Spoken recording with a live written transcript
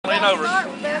Bend over.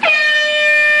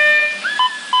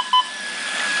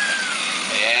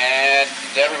 And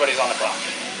everybody's on the clock.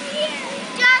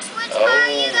 Josh, which car are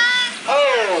you guys?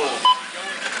 Oh!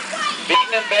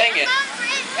 Beating and banging.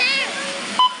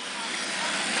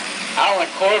 Alan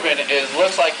Corbin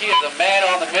looks like he is a man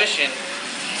on the mission.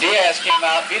 Diaz came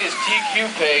out, beat his TQ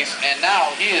pace, and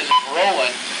now he is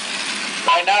rolling.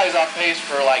 Right now he's on pace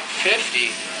for like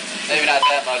 50. Maybe not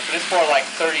that much, but it's more like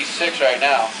 36 right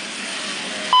now.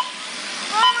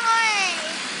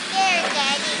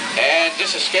 And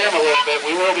just to scare him a little bit,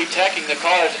 we will be teching the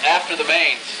cars after the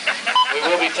mains. We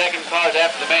will be teching cars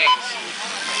after the mains.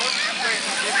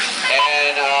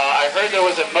 And I heard there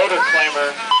was a motor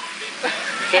claimer.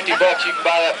 $50, you can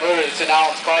buy that motor that's in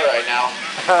Alan's car right now.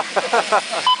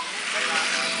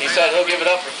 He said he'll give it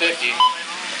up for 50.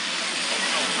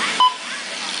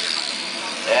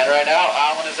 And right now,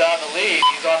 Alan is out in the lead.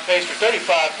 He's on pace for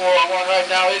 35.401 right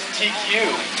now is TQ.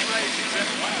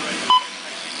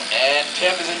 And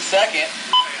Tim is in second.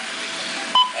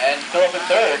 And Philip in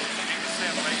third.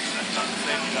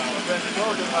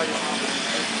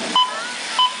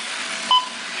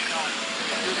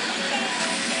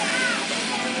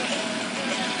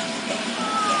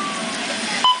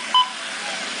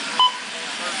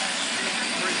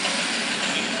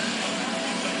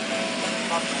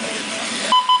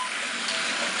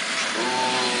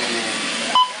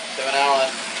 Tim and Alan.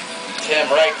 Tim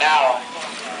right now.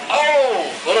 Oh,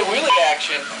 little wheelie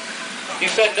action. He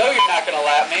said, no, you're not going to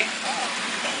lap me.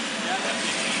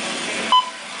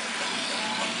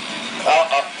 Oh,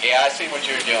 yeah, I see what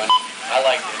you're doing. I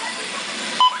like it.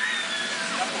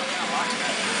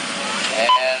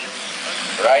 And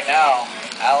right now,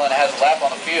 Alan has a lap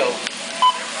on the field.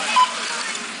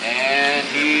 And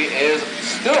he is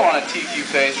still on a TQ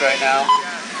pace right now.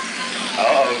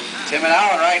 Uh-oh, Tim and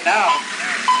Alan right now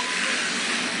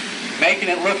making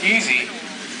it look easy.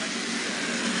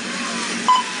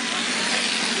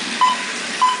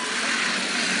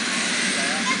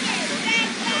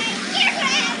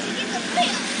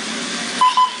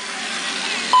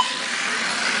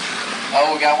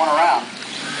 Oh, we got one around.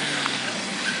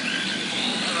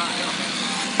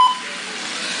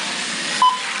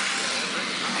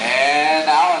 And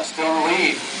Alan's still in the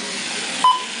lead.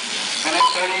 Minute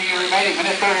 30 remaining,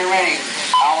 minute 30 remaining.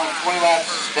 Alan 20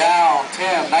 laps down.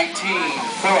 Tim 19,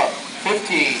 Philip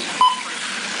 15.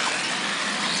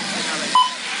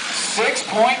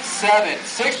 6.7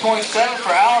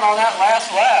 for Alan on that last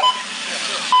lap.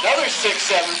 Another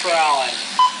 6.7 for Alan.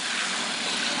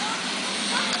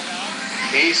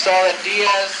 He saw that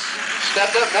Diaz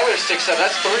stepped up, another 6.7.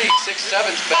 That's 3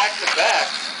 6.7s back to back.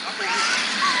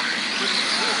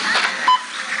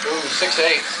 Ooh,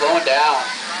 6.8, slowing down.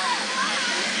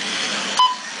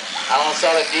 Alan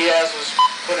saw that Diaz was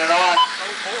putting it on,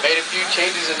 made a few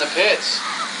changes in the pits.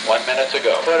 1 minute to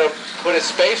go. Put a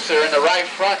spacer in the right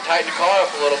front, tighten the car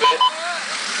up a little bit.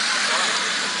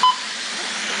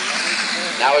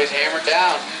 Now he's hammered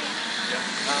down.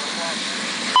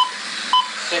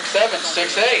 6.7,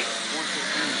 6.8.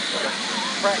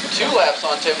 2 laps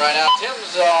on Tim right now.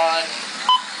 Tim's on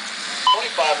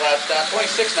 25 laps down,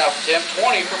 26 now for Tim,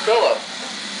 20 for Philip.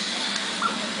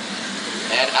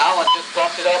 And Alan just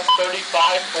bumped it up,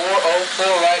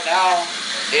 35.404 right now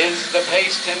is the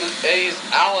pace Tim is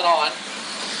Alan on.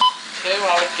 Tim,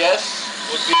 I would guess,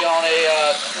 would be on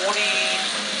a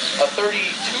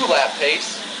 32 lap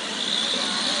pace.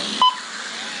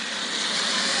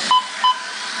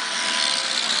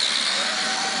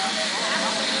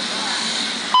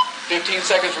 "15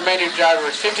 seconds remaining,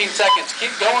 drivers. 15 seconds.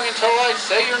 Keep going until I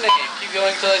say your name. Keep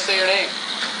going until I say your name."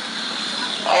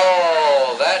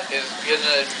 Oh, that is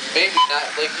gonna maybe not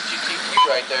like get you TQ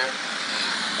right there.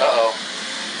 Uh-oh.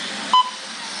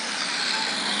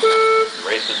 The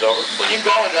race is over. Please Keep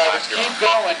going, drivers. Keep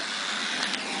going.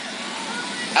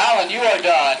 Alan, you are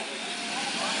done.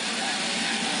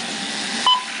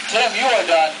 Tim, you are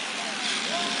done.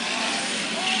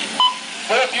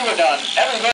 Philip, you are done. Everybody.